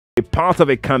part of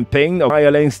a campaign of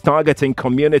violence targeting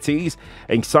communities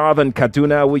in Southern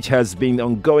Kaduna, which has been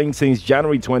ongoing since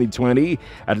January 2020.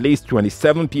 At least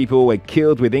 27 people were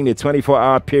killed within a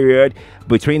 24-hour period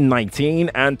between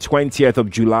 19th and 20th of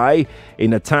July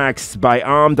in attacks by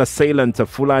armed assailants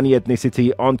of Fulani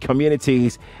ethnicity on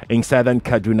communities in Southern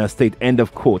Kaduna State. End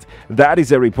of quote. That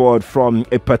is a report from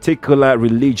a particular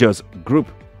religious group.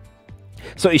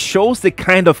 So it shows the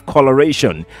kind of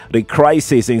coloration the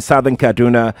crisis in Southern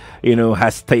Kaduna,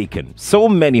 has taken. So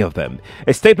many of them.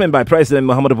 A statement by President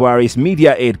Muhammadu Buhari's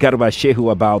media aide Garba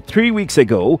Shehu about 3 weeks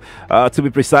ago, to be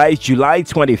precise, July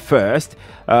 21st,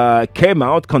 came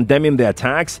out condemning the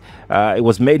attacks. It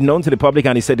was made known to the public,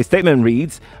 and he said the statement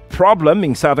reads, "Problem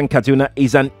in Southern Kaduna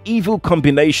is an evil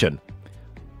combination.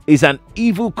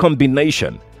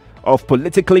 Of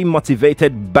politically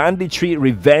motivated banditry,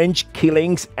 revenge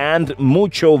killings, and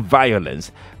mutual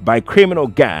violence by criminal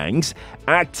gangs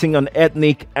acting on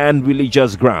ethnic and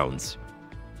religious grounds."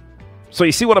 So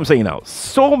you see what I'm saying now?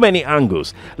 So many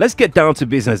angles. Let's get down to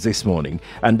business this morning.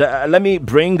 And let me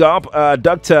bring up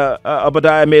Dr.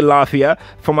 Obadiah Mailafia,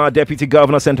 former Deputy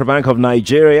Governor, Central Bank of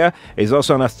Nigeria. He's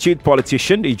also an astute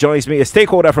politician. He joins me, a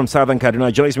stakeholder from Southern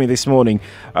Kaduna, joins me this morning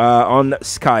on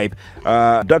Skype.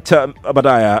 Dr.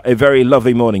 Obadiah, a very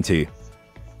lovely morning to you.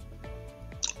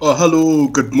 Oh, hello.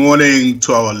 Good morning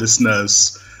to our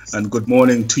listeners, and good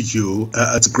morning to you.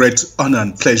 It's a great honor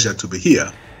and pleasure to be here.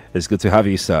 It's good to have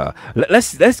you, sir.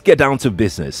 Let's get down to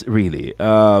business, really.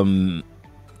 Can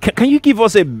you give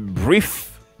us a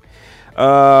brief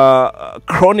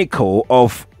chronicle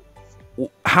of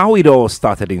how it all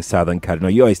started in Southern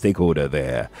Kaduna? You're a stakeholder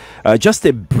there. Just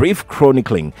a brief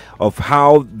chronicling of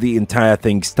how the entire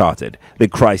thing started, the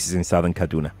crisis in Southern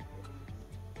Kaduna.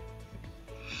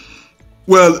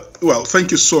 Well,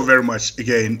 thank you so very much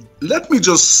again. Let me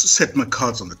just set my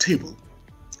cards on the table.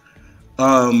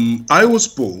 I was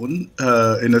born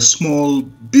in a small,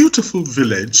 beautiful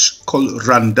village called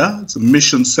Randa. It's a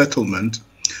mission settlement,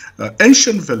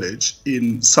 ancient village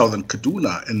in Southern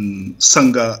Kaduna, in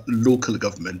Sanga local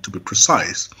government, to be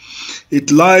precise. It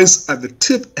lies at the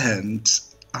tip end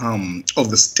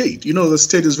of the state. The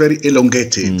state is very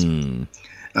elongated.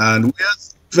 And we are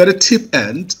very tip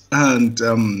end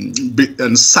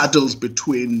and saddles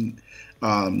between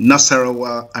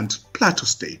Nasarawa and Plateau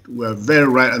State. We're very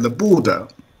right at the border.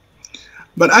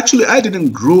 But actually, I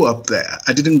didn't grow up there.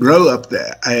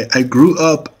 I grew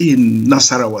up in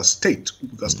Nasarawa State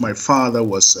because my father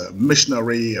was a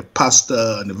missionary, a pastor,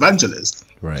 an evangelist.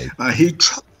 Right. He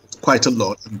traveled quite a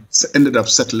lot and ended up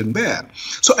settling there.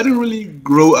 So I didn't really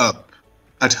grow up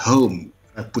at home,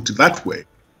 I put it that way.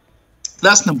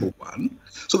 That's number one.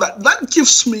 So that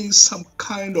gives me some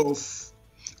kind of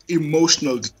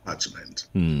emotional detachment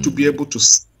to be able to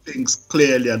see things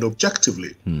clearly and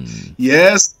objectively.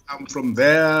 Yes, I'm from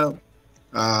there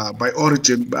by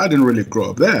origin, but I didn't really grow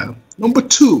up there. Number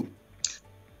two,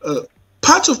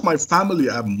 part of my family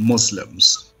are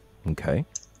Muslims. Okay.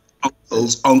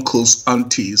 Uncles,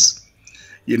 aunties.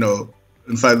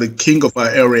 In fact, the king of our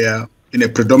area, in a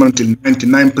predominantly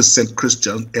 99%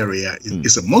 Christian area,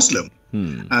 is a Muslim.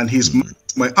 And he's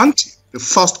my auntie, the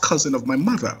first cousin of my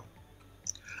mother.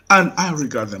 And I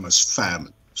regard them as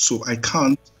family. So I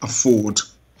can't afford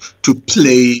to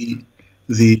play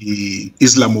the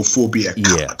Islamophobia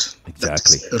card. Yeah,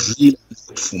 exactly. That's really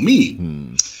good for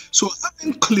me. So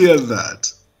having clear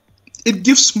that, it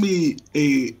gives me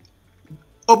a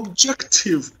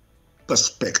objective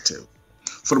perspective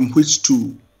from which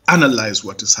to analyze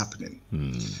what is happening.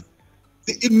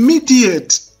 The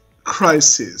immediate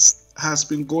crisis has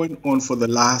been going on for the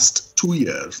last 2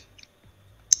 years.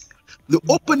 The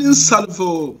opening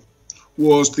salvo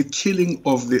was the killing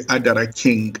of the Adara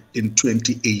king in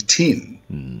 2018.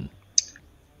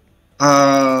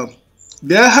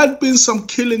 There had been some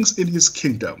killings in his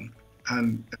kingdom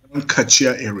and around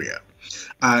Kachia area.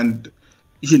 And,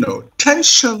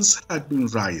 tensions had been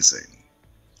rising.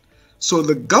 So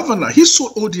the governor, he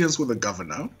sought audience with the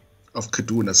governor of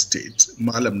Kaduna State,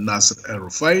 Malam Nasir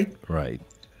El-Rufai. Right.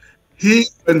 He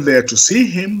went there to see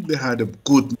him. They had a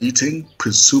good meeting,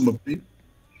 presumably.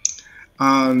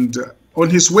 And on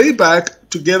his way back,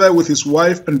 together with his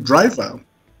wife and driver,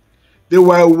 they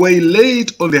were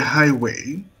waylaid on the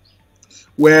highway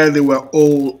where they were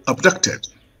all abducted.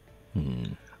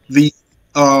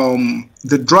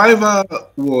 The driver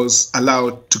was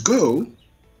allowed to go.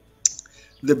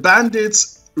 The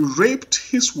bandits raped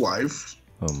his wife.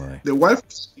 Oh my. The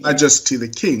wife's Majesty the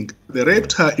King, they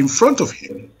raped her in front of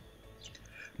him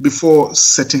before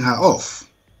setting her off.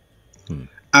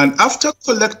 And after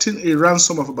collecting a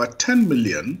ransom of about 10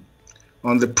 million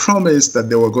on the promise that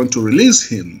they were going to release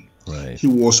him, right, he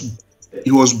was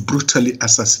he was brutally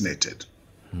assassinated.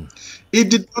 It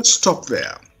did not stop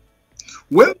there.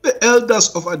 When the elders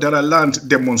of Adara land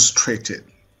demonstrated,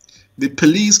 the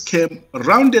police came,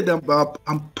 rounded them up,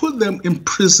 and put them in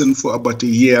prison for about a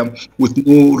year with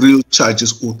no real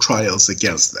charges or trials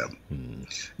against them.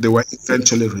 They were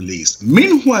eventually released.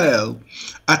 Meanwhile,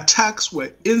 attacks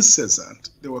were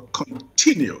incessant. They were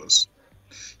continuous.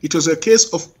 It was a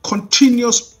case of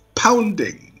continuous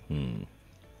pounding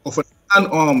of an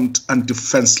unarmed and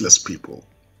defenseless people.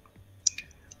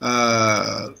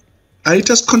 And it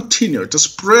has continued. It has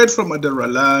spread from Adara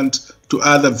land to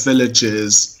other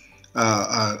villages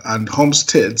and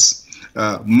homesteads.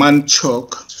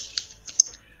 Manchok,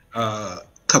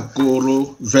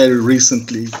 Kagoro, very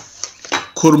recently,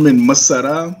 Kurmin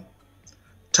Masara,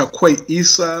 Takwai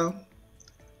Isa,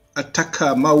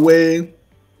 Ataka Mawe,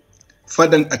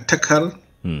 Fadang Atakar,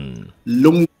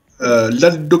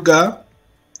 Laduga,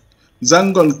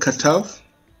 Zangon Katav,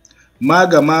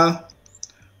 Magama,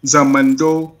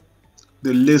 Zamando,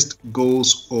 the list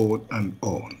goes on and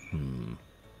on.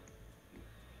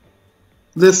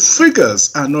 The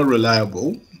figures are not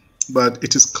reliable, but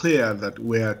it is clear that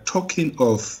we are talking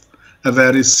of a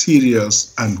very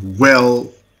serious and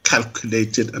well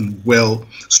calculated and well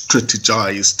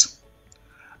strategized,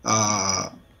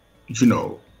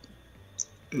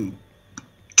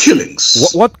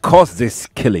 killings. What caused these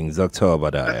killings, Dr.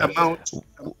 Obadiah?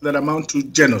 That amount to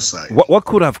genocide. What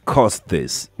could have caused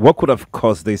this? What could have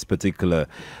caused these particular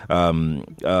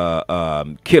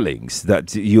killings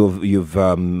that you've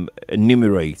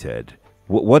enumerated?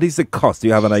 What is the cost? Do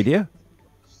you have an idea?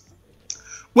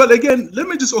 Well, again, let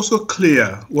me just also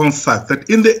clear one fact that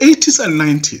in the 80s and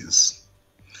 90s,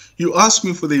 you asked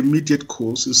me for the immediate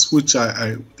causes, which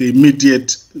the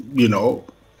immediate,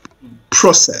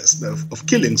 process of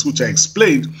killings, which I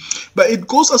explained, but it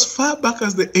goes as far back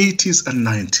as the 80s and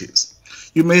 90s.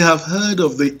 You may have heard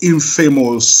of the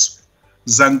infamous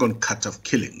Zangon Kataf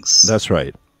killings. That's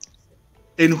right.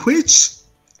 In which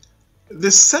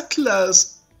the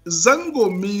settlers, Zango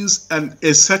means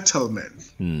a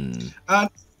settlement. And in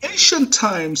ancient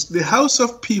times, the house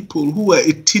of people who were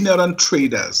itinerant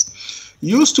traders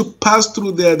used to pass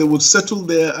through there. They would settle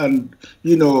there and,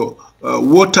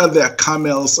 water their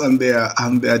camels and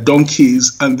their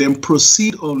donkeys, and then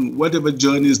proceed on whatever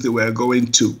journeys they were going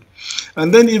to.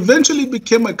 And then eventually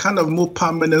became a kind of more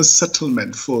permanent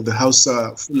settlement for the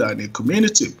Hausa Fulani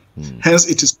community. Hence,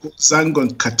 it is called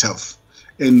Zangon Kataf,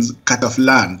 in Kataf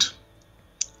land.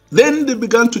 Then they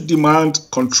began to demand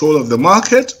control of the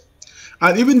market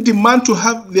and even demand to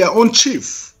have their own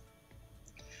chief.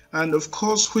 And of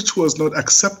course, which was not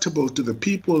acceptable to the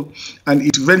people, and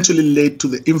it eventually led to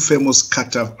the infamous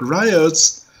Kataf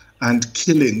riots and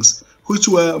killings, which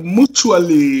were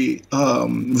mutually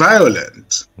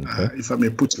violent, if I may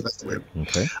put it that way.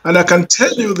 Okay. And I can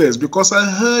tell you this because I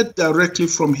heard directly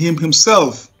from him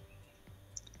himself.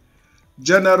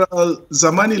 General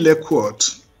Zamani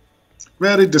Lekwot,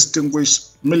 very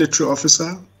distinguished military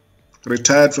officer,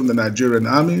 retired from the Nigerian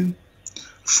army,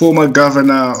 former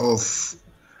governor of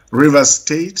Rivers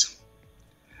State,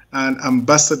 and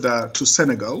ambassador to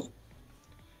Senegal.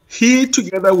 He,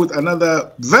 together with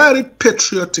another very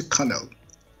patriotic colonel,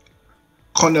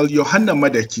 Colonel Johanna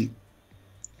Madeki,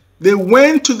 they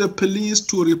went to the police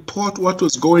to report what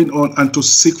was going on and to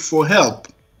seek for help.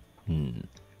 And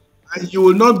you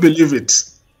will not believe it.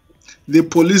 The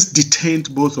police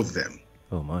detained both of them.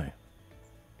 Oh my.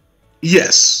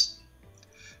 Yes.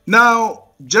 Now,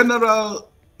 General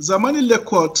Zamani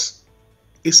Lekwot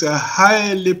is a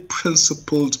highly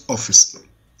principled officer,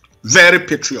 very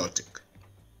patriotic.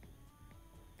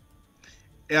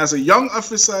 As a young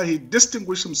officer, he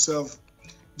distinguished himself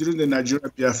during the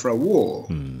Nigeria-Biafra War.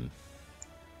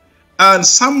 And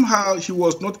somehow he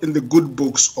was not in the good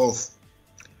books of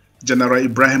General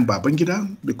Ibrahim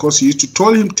Babangida, because he used to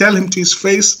tell him to his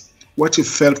face what he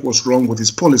felt was wrong with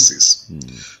his policies.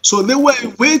 So they were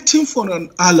waiting for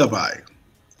an alibi,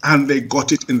 and they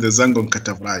got it in the Zangon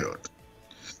Kataf riot.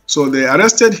 So they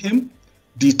arrested him,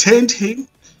 detained him,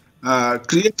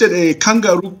 created a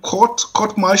kangaroo court,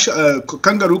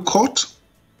 kangaroo court,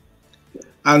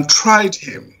 and tried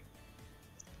him.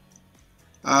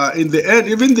 In the end,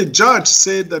 even the judge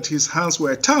said that his hands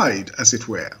were tied, as it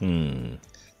were.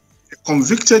 They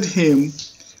convicted him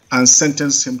and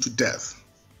sentenced him to death.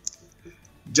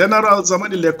 General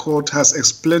Zamani Lekot has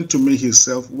explained to me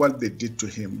himself what they did to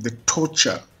him, the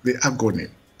torture, the agony.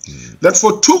 That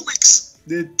for 2 weeks,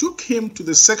 they took him to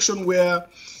the section where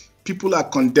people are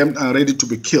condemned and ready to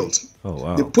be killed. Oh,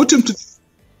 wow. They put him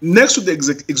next to the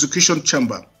execution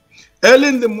chamber. Early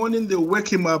in the morning, they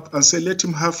wake him up and say, let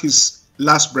him have his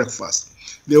last breakfast.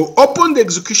 They will open the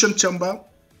execution chamber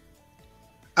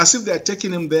as if they are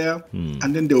taking him there,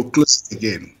 and then they will close it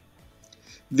again.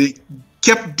 They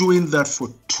kept doing that for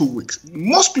 2 weeks.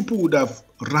 Most people would have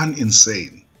run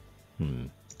insane.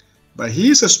 But he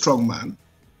is a strong man.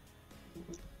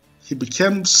 He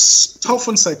became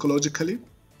toughened psychologically,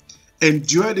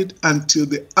 endured it until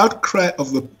the outcry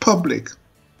of the public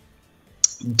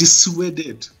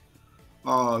dissuaded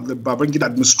the Babangida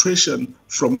administration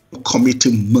from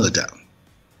committing murder.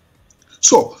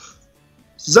 So,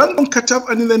 Zangon Katab,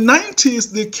 and in the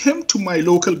 90s, they came to my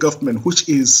local government, which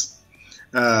is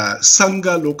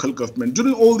Sanga local government,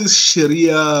 during all this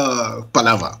Sharia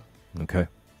palaver. Okay.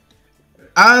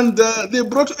 And they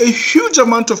brought a huge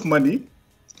amount of money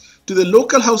to the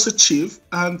local Hausa chief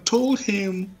and told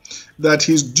him that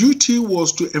his duty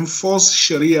was to enforce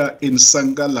Sharia in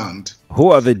Sanga land.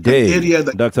 Who are the they,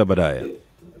 Dr. Obadiah?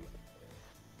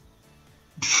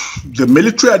 The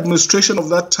military administration of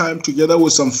that time, together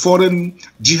with some foreign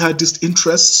jihadist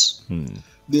interests,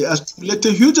 they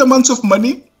accumulated huge amounts of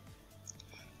money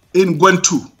in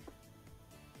Gwentu.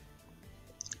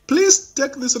 Please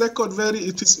take this record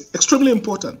it is extremely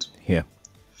important. Yeah.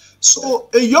 So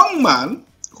a young man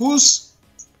whose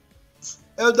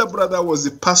elder brother was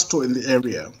the pastor in the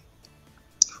area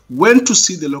went to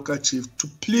see the local chief to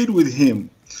plead with him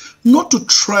not to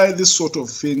try this sort of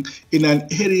thing in an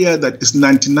area that is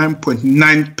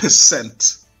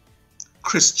 99.9%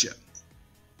 Christian.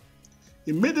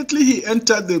 Immediately he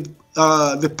entered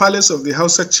the palace of the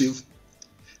Hausa chief.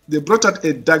 They brought out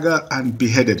a dagger and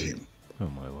beheaded him. Oh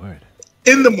my word.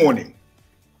 In the morning.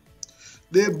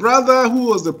 The brother who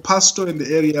was the pastor in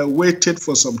the area waited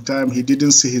for some time. He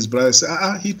didn't see his brother. He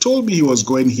said, he told me he was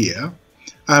going here.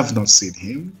 I have not seen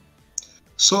him.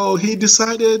 So he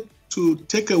decided to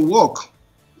take a walk.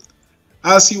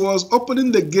 As he was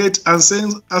opening the gate and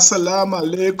saying, Assalamu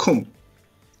alaikum,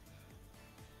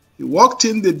 he walked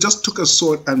in, they just took a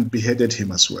sword and beheaded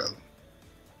him as well.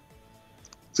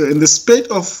 So in the space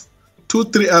of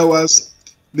 2-3 hours,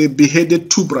 they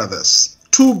beheaded 2 brothers,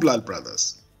 2 blood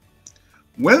brothers.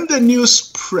 When the news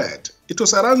spread, it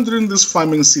was around during this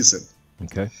farming season.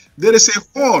 Okay. There is a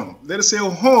horn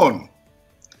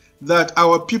that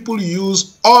our people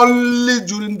use only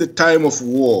during the time of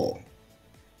war.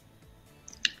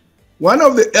 One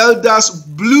of the elders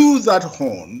blew that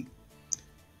horn.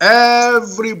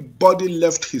 Everybody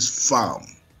left his farm.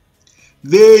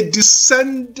 They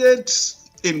descended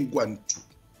in Gwantu.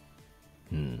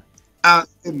 And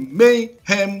the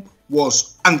mayhem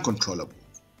was uncontrollable.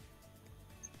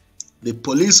 The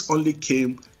police only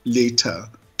came later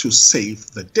to save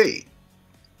the day.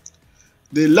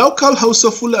 The local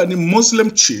Hausa Fulani Muslim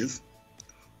chief,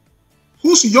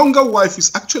 whose younger wife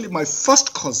is actually my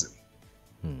first cousin,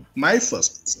 my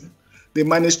first cousin, they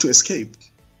managed to escape.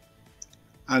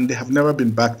 And they have never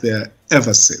been back there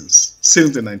ever since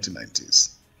the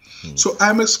 1990s. So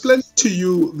I'm explaining to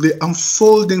you the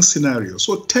unfolding scenario.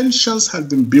 So tensions have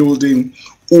been building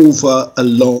over a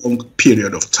long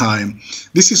period of time.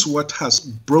 This is what has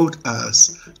brought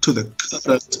us to the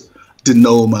current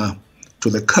denouement, to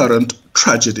the current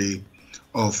tragedy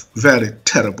of very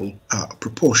terrible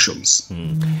proportions.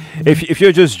 If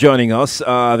you're just joining us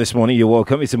this morning, you're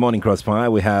welcome. It's a morning crossfire.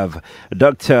 We have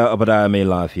Dr. Obadiah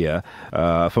Mailafia,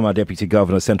 former Deputy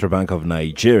Governor, Central Bank of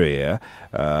Nigeria.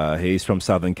 He's from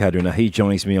Southern Kaduna. He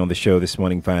joins me on the show this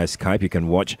morning via Skype. You can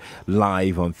watch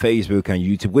live on Facebook and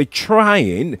YouTube. We're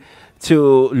trying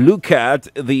to look at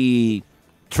the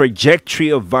trajectory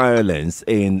of violence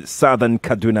in Southern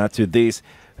Kaduna to this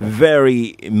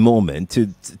very moment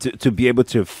to be able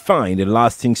to find a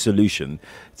lasting solution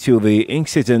to the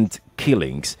incident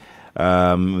killings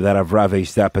that have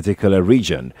ravaged that particular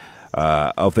region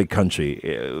of the country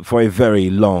for a very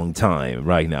long time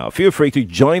right now. Feel free to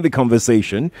join the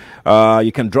conversation.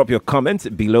 You can drop your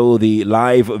comment below the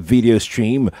live video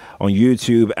stream on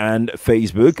YouTube and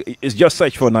Facebook. It's just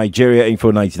search for Nigeria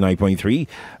Info 99.3.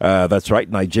 That's right,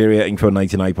 Nigeria Info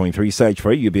 99.3. Search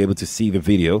for it. You'll be able to see the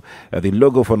video. The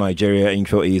logo for Nigeria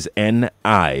Info is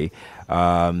NI.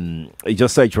 You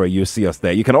just search for it, you'll see us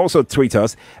there. You can also tweet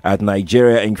us at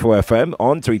Nigeria Info FM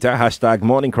on Twitter, hashtag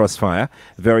Morning Crossfire.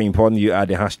 Very important you add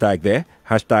the hashtag there,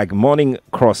 hashtag Morning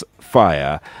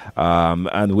Crossfire,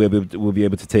 and we'll be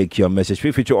able to take your message.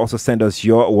 Feel free to also send us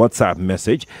your WhatsApp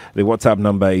message. The WhatsApp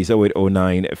number is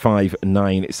 0809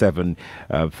 597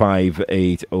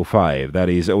 5805. That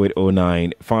is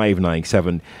 0809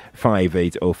 597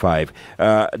 5805.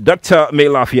 Dr.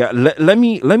 Mailafia,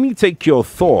 let me take your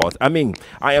thought. I mean,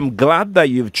 I am glad that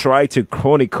you've tried to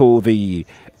chronicle the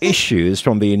issues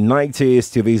from the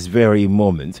 90s to this very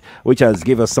moment, which has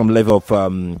given us some level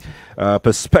of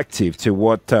perspective to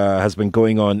what has been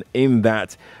going on in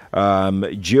that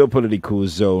geopolitical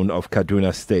zone of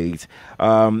Kaduna State.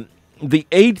 The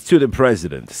aide to the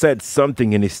president said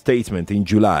something in his statement in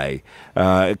July,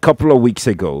 a couple of weeks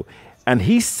ago, and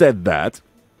he said that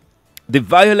the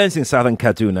violence in Southern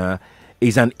Kaduna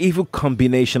is an evil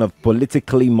combination of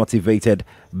politically motivated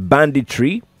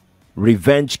banditry,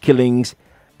 revenge killings,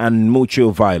 and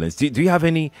mutual violence. Do you have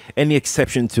any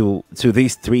exception to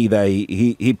these three that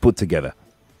he put together?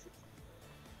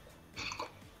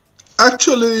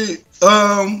 Actually,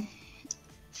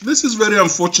 this is very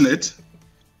unfortunate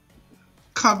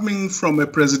coming from a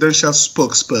presidential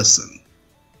spokesperson.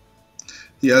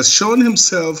 He has shown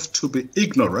himself to be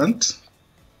ignorant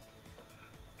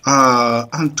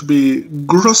and to be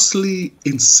grossly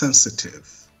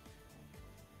insensitive.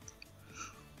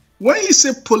 When he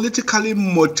said politically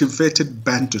motivated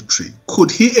banditry,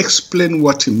 could he explain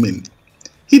what he meant?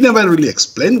 He never really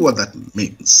explained what that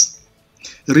means.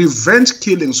 Revenge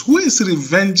killings, who is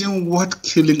revenging what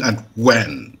killing and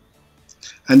when?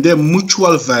 And then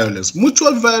mutual violence.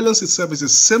 Mutual violence itself is a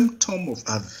symptom of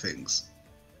other things.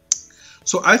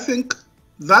 So I think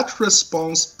that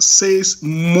response says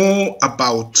more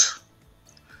about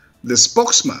the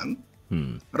spokesman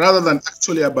rather than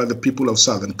actually about the people of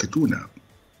Southern Kaduna.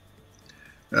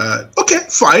 Okay,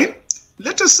 fine.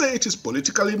 Let us say it is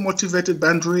politically motivated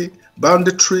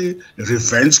banditry,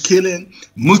 revenge killing,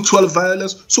 mutual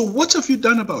violence. So what have you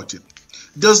done about it?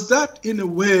 Does that in a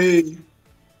way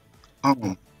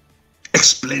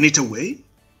explain it away?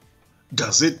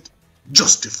 Does it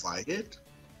justify it?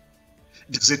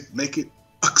 Does it make it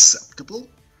acceptable?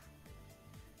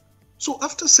 So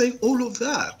after saying all of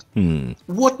that,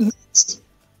 what next?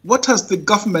 What has the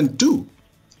government do?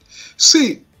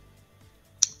 See,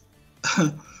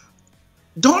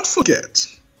 don't forget,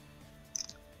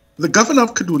 the governor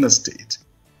of Kaduna State,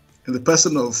 in the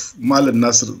person of Malam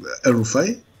Nasir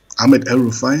Ahmed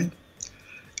El-Rufai,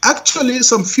 actually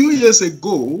some few years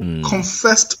ago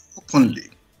confessed openly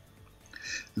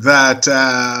that,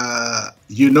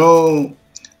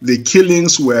 the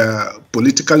killings were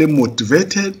politically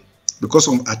motivated because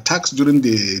of attacks during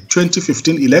the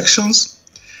 2015 elections,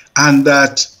 and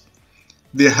that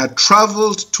they had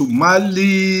traveled to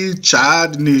Mali,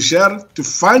 Chad, Niger to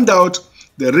find out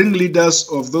the ringleaders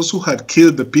of those who had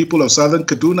killed the people of Southern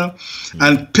Kaduna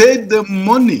and paid them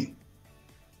money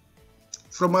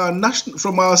from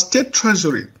our state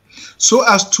treasury so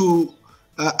as to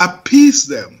appease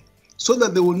them so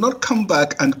that they will not come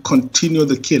back and continue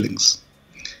the killings.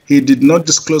 He did not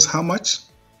disclose how much.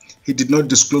 He did not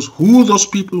disclose who those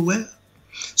people were.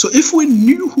 So if we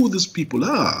knew who these people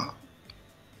are,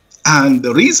 and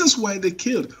the reasons why they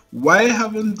killed, why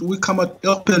haven't we come out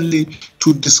openly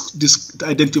to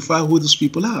identify who these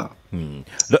people are?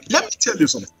 Let me tell you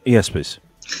something. Yes, please.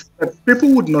 That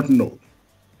people would not know.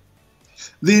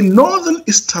 The northern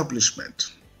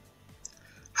establishment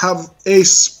have a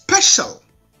special,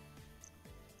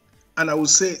 and I would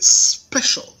say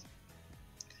special,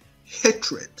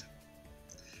 hatred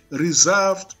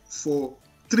reserved for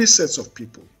three sets of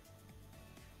people: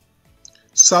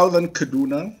 Southern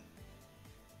Kaduna,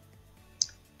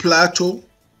 Plateau,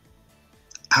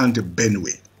 and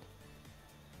Benue.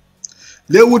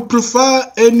 They would prefer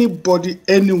anybody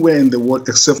anywhere in the world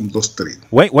except from those three.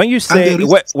 When you say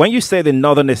the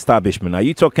northern establishment, are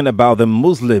you talking about the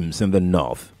Muslims in the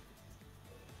north?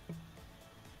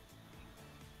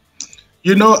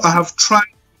 You know, I have tried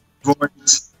to avoid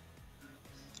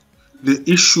the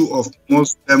issue of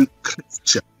Muslim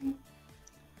Christian.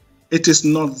 It is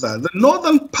not that. The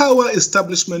northern power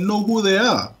establishment know who they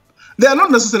are. They are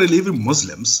not necessarily even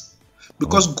Muslims,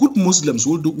 because good Muslims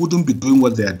wouldn't be doing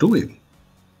what they are doing.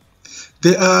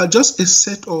 They are just a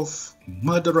set of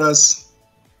murderers,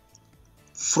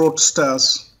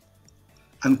 fraudsters,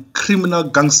 and criminal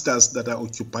gangsters that are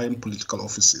occupying political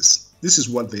offices. This is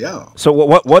what they are. So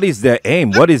what is their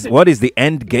aim? What is the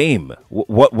end game?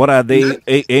 What are they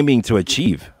aiming to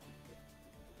achieve?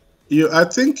 I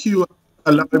think you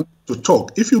allow me to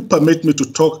talk. If you permit me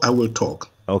to talk, I will talk.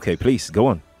 Okay, please go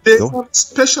on. They have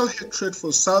special hatred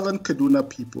for Southern Kaduna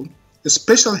people, a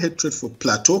special hatred for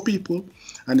Plateau people,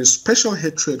 and a special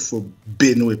hatred for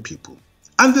Benue people.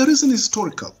 And the reason is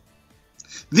historical.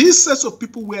 These sets of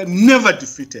people were never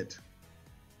defeated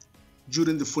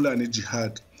during the Fulani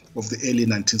Jihad of the early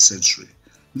 19th century.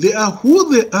 They are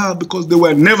who they are because they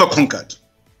were never conquered.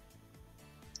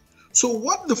 So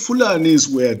what the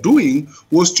Fulanis were doing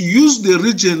was to use the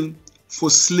region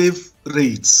for slave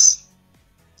raids.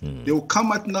 They will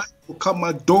come at night, will come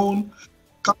at dawn,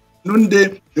 come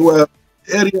Nunde, they were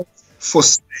areas for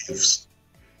slaves.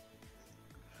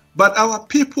 But our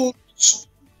people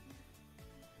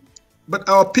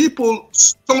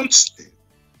staunchly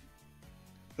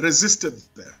resisted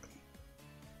them,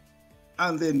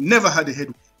 and they never had a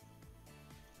headway.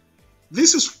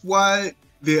 This is why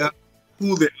they are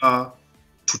who they are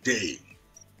today.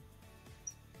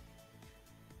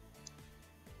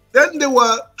 Then they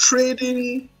were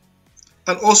trading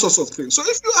and all sorts of things. So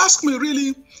if you ask me,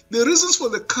 really, the reasons for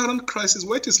the current crisis,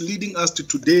 what is leading us to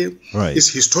today, is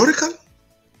historical,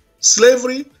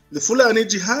 slavery, the Fulani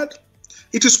jihad.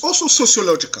 It is also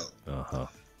sociological.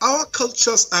 Our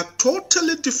cultures are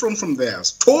totally different from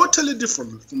theirs, totally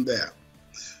different from theirs.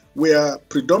 We are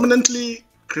predominantly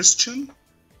Christian.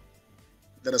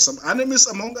 There are some enemies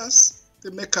among us. They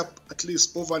make up at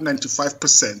least over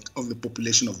 95% of the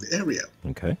population of the area.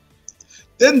 Okay.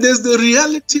 Then there's the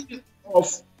reality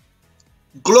of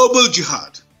global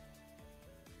jihad.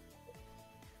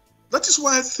 That is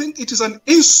why I think it is an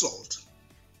insult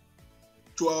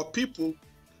to our people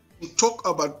to talk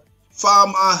about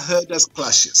farmer-herders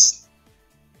clashes.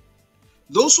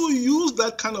 Those who use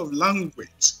that kind of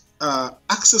language are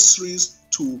accessories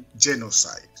to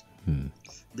genocide.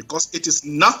 Because it is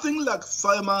nothing like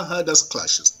farmer-herders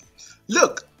clashes.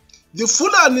 Look, the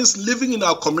Fulanis living in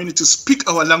our community speak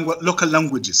our local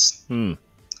languages.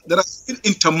 There are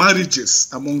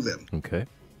intermarriages among them. Okay.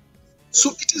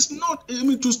 So it is not,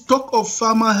 to talk of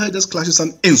farmer-herders clashes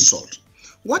an insult.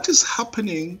 What is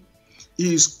happening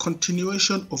is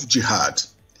continuation of jihad.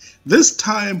 This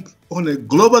time on a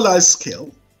globalized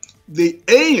scale, the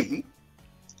aim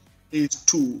is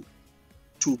to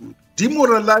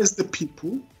demoralize the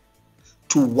people,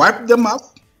 to wipe them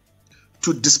up,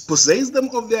 to dispossess them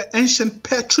of their ancient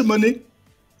patrimony,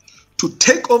 to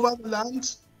take over the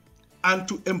land, and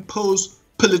to impose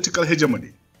political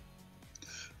hegemony.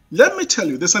 Let me tell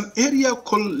you, there's an area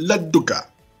called Laduga.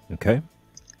 Okay.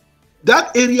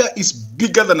 That area is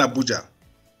bigger than Abuja.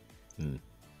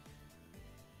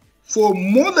 For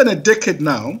more than a decade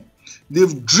now,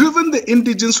 they've driven the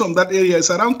indigents from that area. It's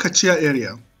around Kachia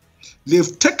area.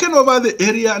 They've taken over the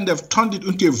area and they've turned it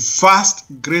into a vast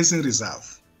grazing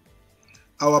reserve.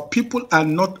 Our people are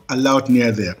not allowed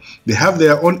near there. They have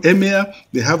their own emir,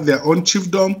 they have their own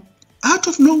chiefdom, out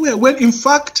of nowhere, when in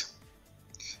fact,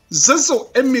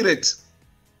 Zazo Emirate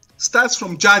starts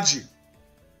from Jaji.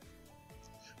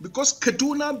 Because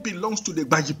Kaduna belongs to the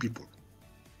Baji people.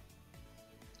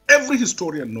 Every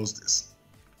historian knows this.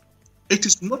 It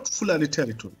is not Fulani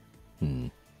territory.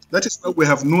 That is why we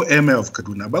have no emir of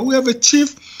Kaduna. But we have a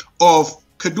chief of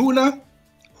Kaduna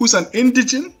who's an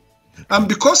indigent. And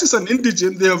because he's an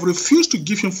indigent, they have refused to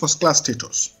give him first-class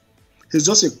status. He's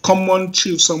just a common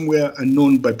chief somewhere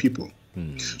unknown by people.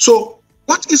 So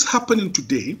what is happening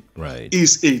today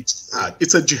is it's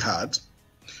a jihad.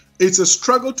 It's a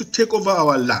struggle to take over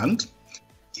our land,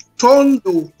 turn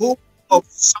the whole of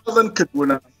Southern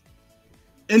Kaduna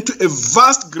into a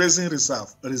vast grazing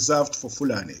reserve reserved for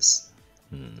Fulanis.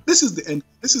 This is the end.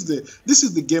 This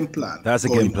is the game plan. That's the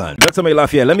game plan. Dr.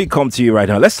 Mailafia, let me come to you right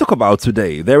now. Let's talk about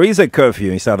today. There is a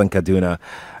curfew in Southern Kaduna.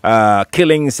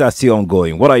 Killings are still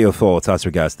ongoing. What are your thoughts as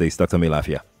regards this, Dr.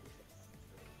 Mailafia?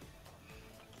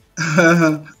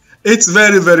 It's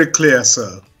very, very clear,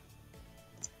 sir.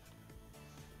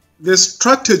 The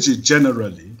strategy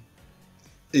generally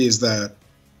is that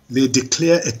they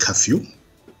declare a curfew.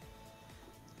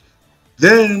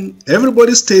 Then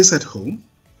everybody stays at home.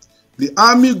 The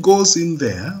army goes in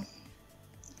there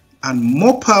and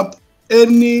mop up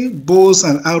any bows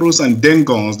and arrows and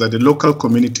dengons that the local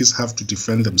communities have to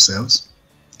defend themselves.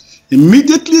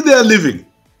 Immediately they are leaving,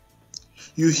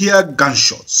 you hear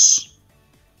gunshots.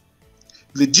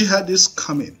 The jihadists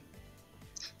coming,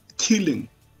 killing,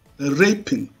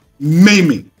 raping,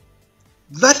 maiming.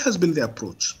 That has been the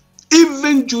approach.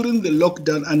 Even during the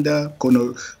lockdown under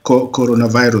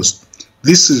coronavirus,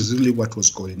 this is really what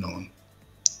was going on.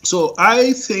 So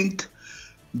I think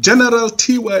General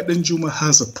T.Y. Denjuma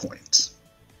has a point.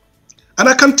 And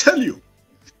I can tell you,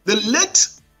 the late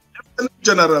Lieutenant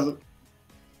General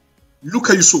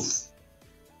Luka Yusuf,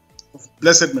 of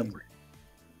blessed memory,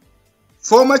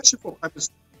 former Chief of Army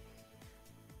Staff,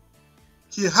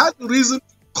 he had reason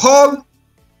to call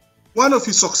one of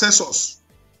his successors,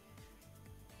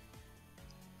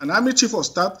 an Army Chief of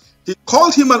Staff. He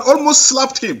called him and almost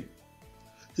slapped him.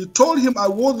 He told him, I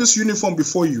wore this uniform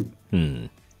before you.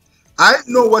 I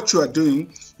know what you are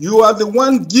doing. You are the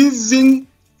one giving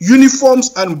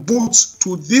uniforms and boots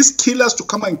to these killers to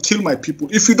come and kill my people.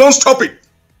 If you don't stop it,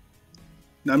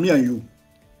 now me and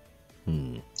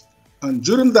you. And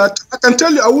during that, I can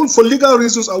tell you, I won't, for legal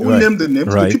reasons, I won't name the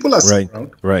names. The people are sitting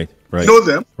around. They know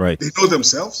them. They know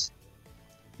themselves.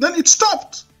 Then it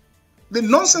stopped. The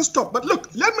nonsense stopped. But look,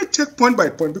 let me take point by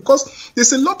point, because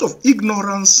there's a lot of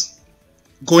ignorance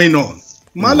going on.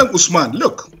 Malam Usman,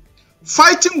 look,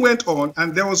 fighting went on,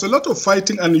 and there was a lot of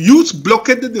fighting, and youth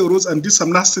blockaded the roads and did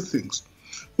some nasty things.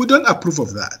 We don't approve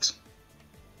of that.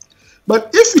 But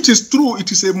if it is true,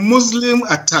 it is a Muslim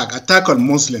attack on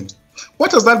Muslims.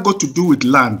 What has that got to do with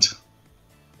land?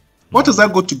 What has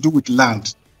that got to do with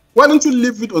land? Why don't you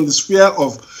leave it on the sphere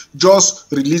of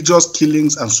just religious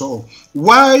killings and so on?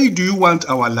 Why do you want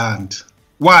our land?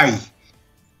 Why?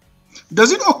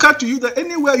 Does it occur to you that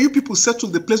anywhere you people settle,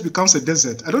 the place becomes a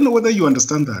desert? I don't know whether you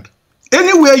understand that.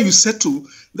 Anywhere you settle,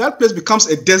 that place becomes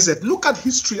a desert. Look at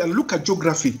history and look at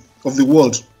geography of the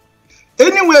world.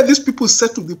 Anywhere these people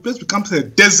settle, the place becomes a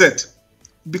desert.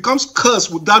 It becomes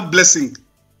cursed without blessing.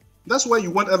 That's why you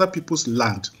want other people's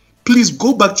land. Please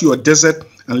go back to your desert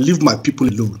and leave my people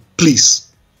alone.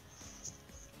 Please.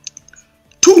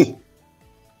 2.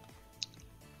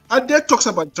 Ade talks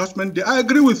about judgment day. I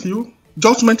agree with you.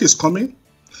 Judgment is coming,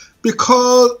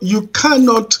 because you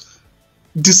cannot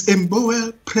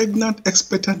disembowel pregnant,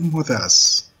 expectant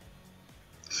mothers.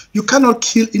 You cannot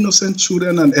kill innocent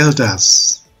children and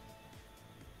elders,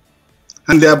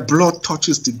 and their blood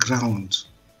touches the ground.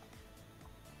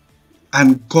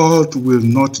 And God will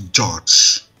not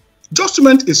judge.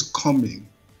 Judgment is coming.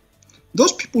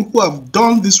 Those people who have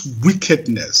done this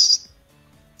wickedness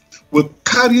will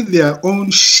carry their own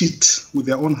shit with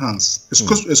their own hands.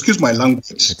 Excuse my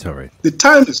language. It's all right. The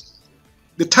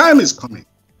time is coming.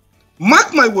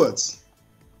 Mark my words.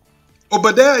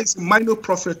 Obadiah is a minor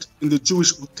prophet in the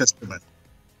Jewish Old Testament.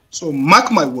 So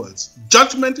mark my words.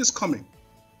 Judgment is coming.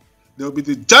 There will be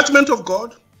the judgment of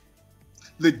God,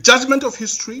 the judgment of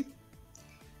history,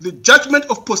 the judgment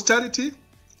of posterity,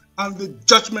 and the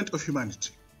judgment of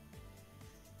humanity.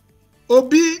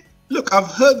 Obi, look, I've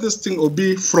heard this thing,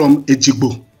 Obi, from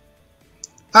Ejigbo.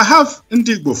 I have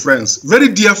Ndigbo friends, very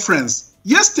dear friends.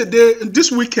 Yesterday,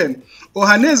 this weekend,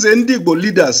 Ohaneze Ndigbo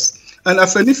leaders and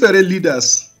Afenifere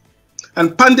leaders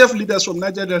and Pandef leaders from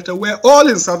Niger Delta were all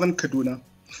in Southern Kaduna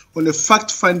on a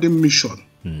fact-finding mission.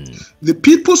 The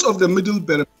peoples of the Middle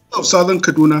Belt of Southern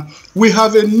Kaduna, we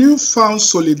have a newfound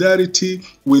solidarity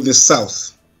with the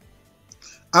South.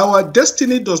 Our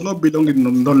destiny does not belong in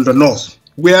the North.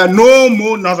 We are no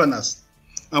more Northerners,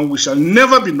 and we shall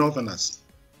never be Northerners.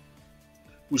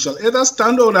 We shall either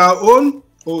stand on our own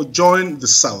or join the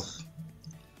South.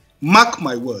 Mark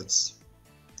my words.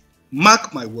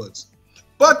 Mark my words.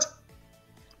 But,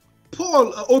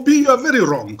 Paul, Obi, you are very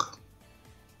wrong.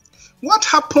 What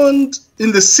happened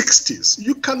in the 60s,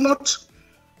 you cannot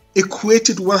equate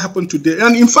it to what happened today.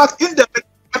 And in fact,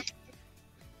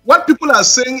 what people are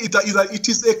saying is that it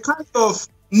is a kind of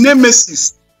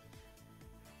nemesis.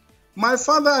 My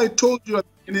father, I told you,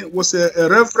 was a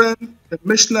reverend, a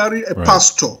missionary, a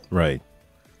pastor. Right.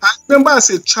 I remember as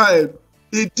a child,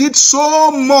 he did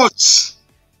so much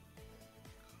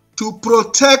to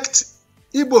protect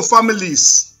Igbo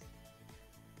families.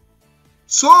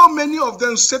 So many of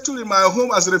them settled in my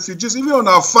home as refugees, even on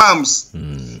our farms.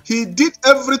 He did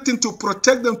everything to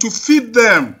protect them, to feed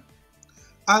them,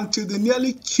 until they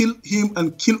nearly killed him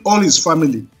and killed all his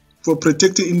family for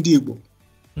protecting Igbo.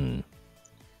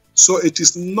 So it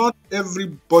is not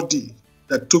everybody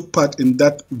that took part in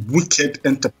that wicked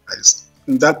enterprise,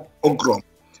 in that pogrom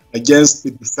against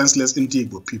the defenseless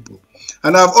Igbo people.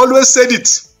 And I've always said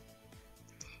it,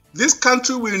 this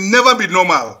country will never be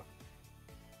normal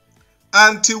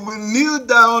until we kneel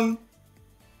down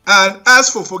and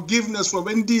ask for forgiveness from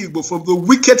Igbo for the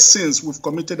wicked sins we've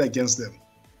committed against them.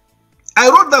 I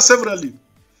wrote that severally.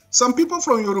 Some people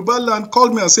from Yoruba land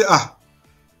called me and say,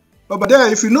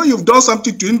 Obadiah, if you know you've done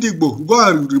something to Igbo, go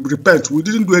and repent. We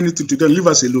didn't do anything to them. Leave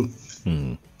us alone.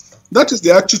 That is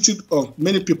the attitude of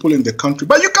many people in the country.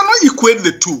 But you cannot equate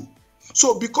the two.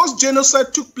 So because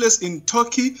genocide took place in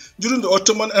Turkey during the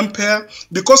Ottoman Empire,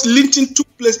 because lynching took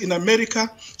place in America,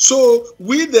 so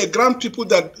we, the grand people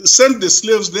that sent the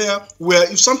slaves there, where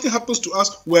if something happens to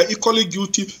us, we're equally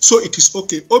guilty, so it is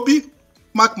okay. Obi,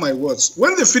 mark my words.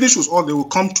 When they finish with all, they will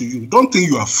come to you. Don't think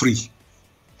you are free.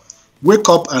 Wake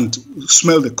up and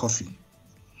smell the coffee.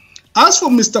 As for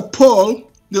Mr.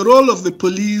 Paul, the role of the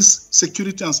police,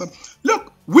 security, and stuff,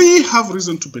 look, we have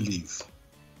reason to believe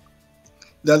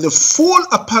that the full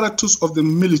apparatus of the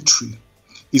military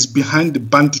is behind the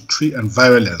banditry and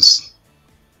violence,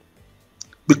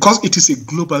 because it is a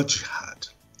global jihad.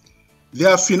 They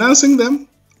are financing them,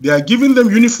 they are giving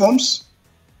them uniforms,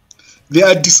 they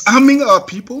are disarming our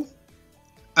people,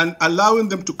 and allowing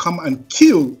them to come and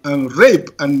kill and rape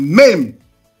and maim.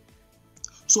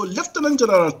 So Lieutenant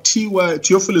General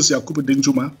Theophilus Yakubu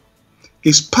Denjuma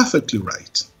is perfectly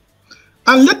right.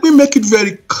 And let me make it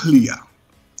very clear.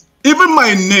 Even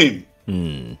my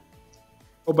name,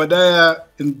 Obadiah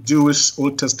in Jewish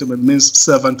Old Testament means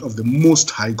servant of the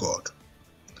Most High God.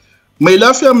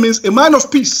 Mailafia means a man of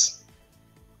peace.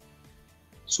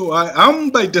 So I am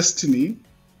by destiny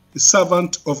the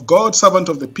servant of God, servant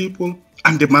of the people,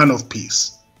 and the man of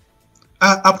peace.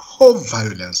 I abhor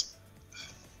violence.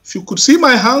 If you could see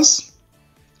my hands,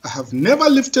 I have never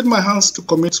lifted my hands to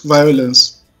commit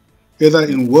violence, either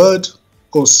in word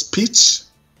or speech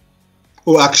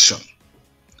or action.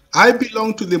 I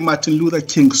belong to the Martin Luther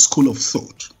King school of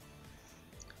thought.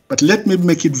 But let me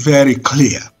make it very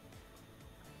clear.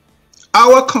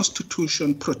 Our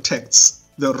Constitution protects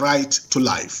the right to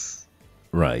life.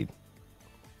 Right.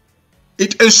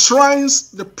 It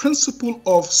enshrines the principle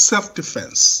of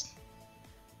self-defense.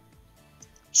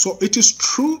 So it is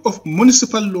true of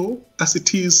municipal law as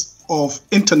it is of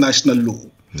international law.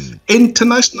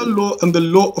 International law and the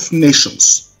law of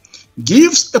nations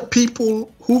gives a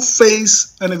people who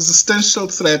face an existential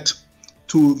threat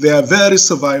to their very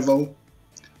survival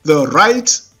the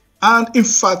right and, in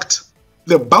fact,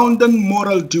 the bounden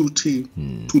moral duty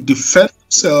to defend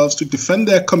themselves, to defend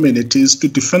their communities, to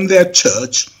defend their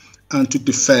church, and to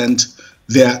defend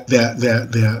their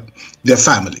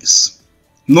families.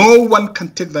 No one can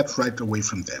take that right away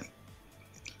from them.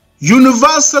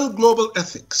 Universal global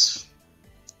ethics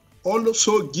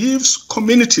also gives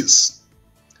communities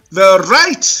the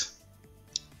right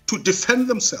to defend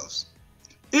themselves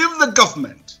if the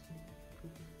government,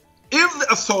 if the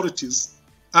authorities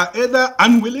are either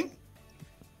unwilling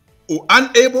or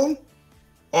unable,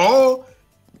 or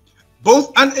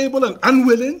both unable and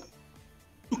unwilling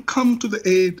to come to the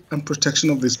aid and protection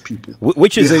of these people.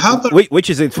 Which is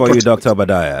it for you, Dr.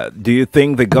 Obadiah? Do you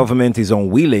think the government is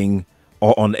unwilling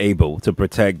or unable to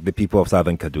protect the people of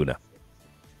Southern Kaduna?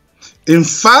 In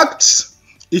fact,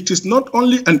 it is not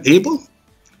only unable,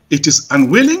 it is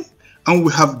unwilling, and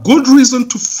we have good reason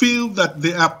to feel that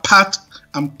they are part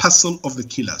and parcel of the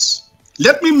killers.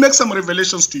 Let me make some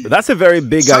revelations to you. That's a very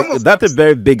big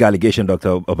allegation,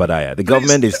 Dr. Obadiah. The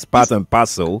government is part and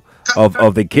parcel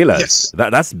of the killers. Yes.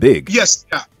 That's big. Yes.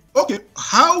 Yeah. Okay.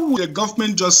 How would the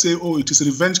government just say, oh, it is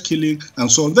revenge killing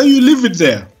and so on? Then you leave it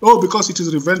there. Oh, because it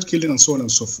is revenge killing and so on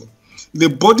and so forth. The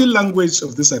body language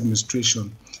of this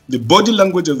administration, the body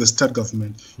language of the state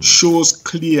government shows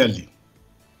clearly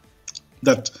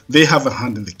that they have a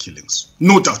hand in the killings.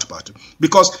 No doubt about it.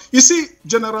 Because, you see,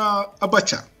 General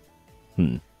Abacha,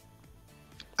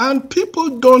 and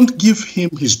people don't give him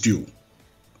his due.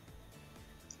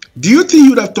 Do you think you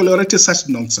would have tolerated such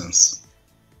nonsense?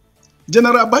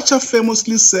 General Abacha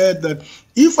famously said that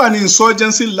if an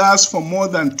insurgency lasts for more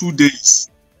than 2 days,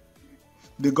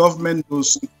 the government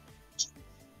knows.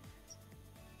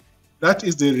 That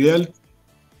is the reality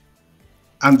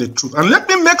and the truth. And let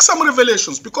me make some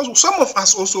revelations, because some of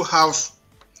us also have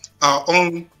our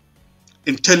own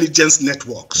intelligence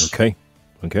networks. Okay.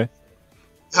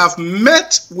 Have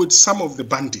met with some of the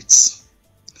bandits.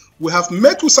 We have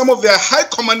met with some of their high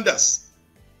commanders.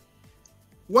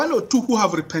 1 or 2 who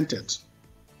have repented.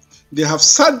 They have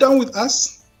sat down with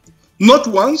us, not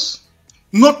once,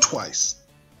 not twice.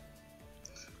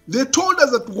 They told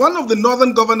us that one of the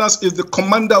northern governors is the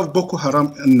commander of Boko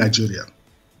Haram in Nigeria.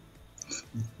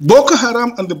 Boko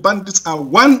Haram and the bandits are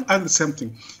one and the same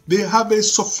thing. They have a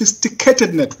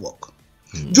sophisticated network.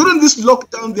 During this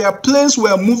lockdown, their planes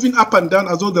were moving up and down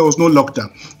as though there was no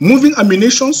lockdown. Moving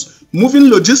ammunitions, moving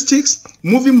logistics,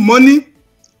 moving money,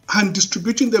 and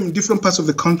distributing them in different parts of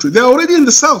the country. They're already in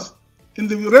the south, in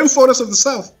the rainforest of the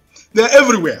south. They're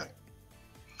everywhere.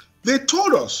 They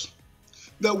told us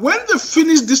that when they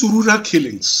finish these rural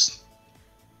killings,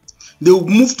 they will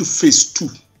move to phase 2.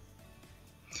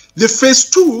 The phase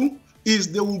 2 is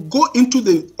they will go into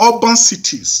the urban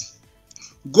cities,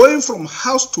 going from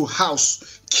house to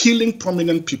house, killing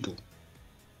prominent people.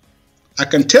 I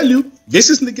can tell you, this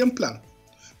is the game plan.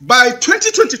 By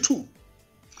 2022,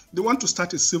 they want to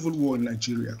start a civil war in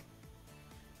Nigeria.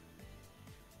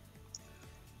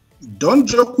 Don't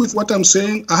joke with what I'm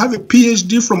saying. I have a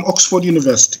PhD from Oxford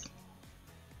University.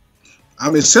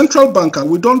 I'm a central banker.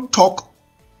 We don't talk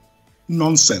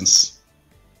nonsense.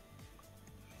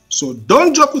 So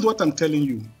don't joke with what I'm telling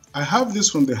you. I have this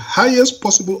from the highest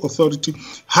possible authority,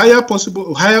 higher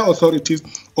authorities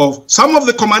of some of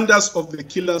the commanders of the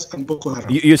killers and Boko Haram.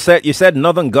 You said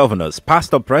northern governors,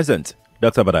 past or present,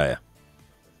 Dr. Obadiah?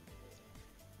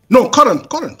 No, current.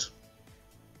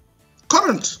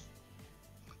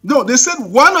 No, they said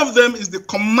one of them is the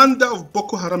commander of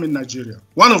Boko Haram in Nigeria.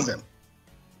 One of them.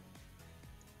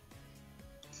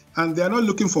 And they are not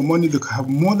looking for money. They have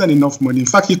more than enough money. In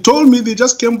fact, he told me they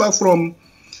just came back from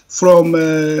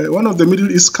one of the Middle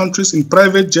East countries in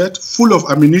private jet, full of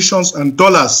ammunition and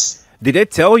dollars. Did they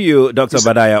tell you, Dr.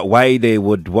 Obadiah, why they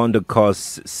would want to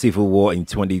cause civil war in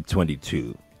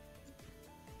 2022?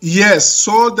 Yes,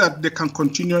 so that they can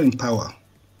continue in power.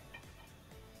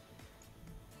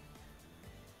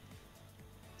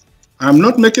 I'm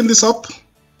not making this up.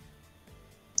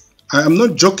 I am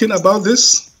not joking about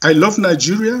this. I love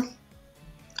Nigeria.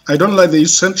 I don't like the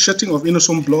shedding of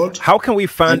innocent blood. How can we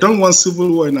find? I don't want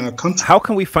civil war in our country. How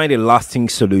can we find a lasting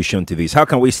solution to this? How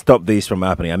can we stop this from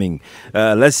happening? I mean,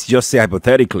 let's just say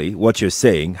hypothetically what you're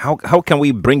saying. How can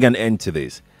we bring an end to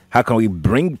this? How can we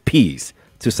bring peace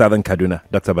to Southern Kaduna,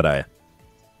 Dr. Obadiah?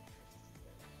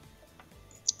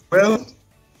 Well,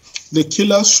 the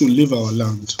killers should leave our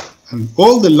land. And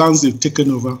all the lands they've taken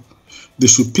over, they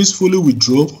should peacefully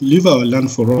withdraw, leave our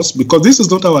land for us, because this is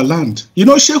not our land. You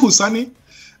know, Sheikh Husani,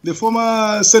 the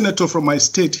former senator from my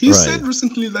state, he said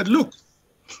recently that, look,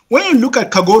 when you look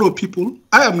at Kagoro people,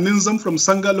 I am Ninzam from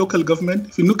Sanga local government.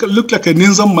 If you look like a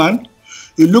Ninzam man,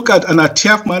 you look at an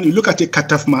Atiaf man, you look at a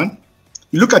Kataf man,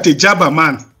 you look at a Jaba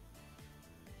man,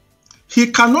 he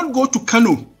cannot go to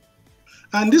Kano.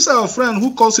 And this is our friend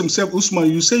who calls himself Usman.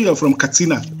 You say you are from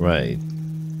Katsina. Right.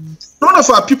 None of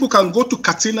our people can go to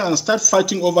Katsina and start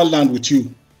fighting over land with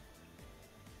you.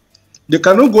 They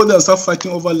cannot go there and start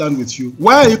fighting over land with you.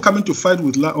 Why are you coming to fight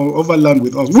with over land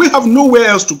with us? We have nowhere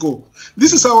else to go.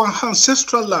 This is our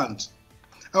ancestral land.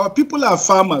 Our people are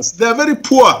farmers. They are very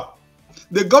poor.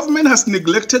 The government has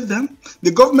neglected them.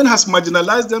 The government has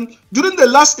marginalized them. During the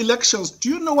last elections, do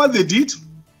you know what they did?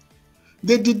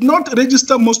 They did not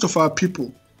register most of our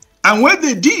people. And when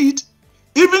they did,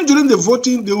 even during the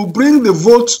voting, they will bring the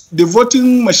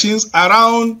voting machines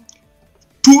around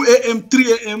 2 a.m.,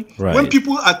 3 a.m. Right. When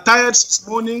people are tired this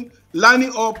morning,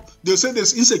 lining up, they'll say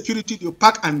there's insecurity, they'll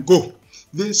pack and go.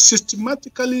 They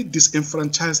systematically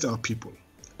disenfranchised our people.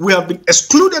 We have been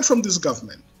excluded from this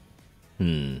government.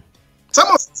 Some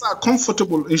of us are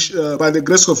comfortable by the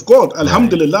grace of God.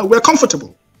 Alhamdulillah, we're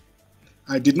comfortable.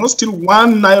 I did not steal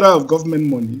 1 naira of government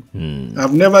money.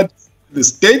 I've never the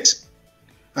state.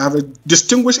 I have a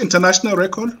distinguished international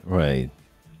record. Right.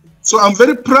 So I'm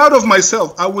very proud of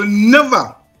myself. I will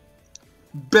never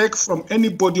beg from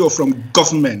anybody or from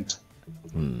government.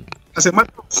 As a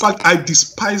matter of fact, I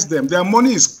despise them. Their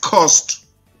money is cost.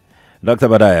 Dr.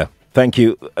 Obadiah, thank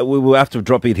you. We will have to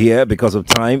drop it here because of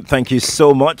time. Thank you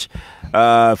so much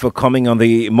for coming on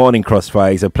the Morning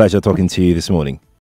Crossfire. It's a pleasure talking to you this morning.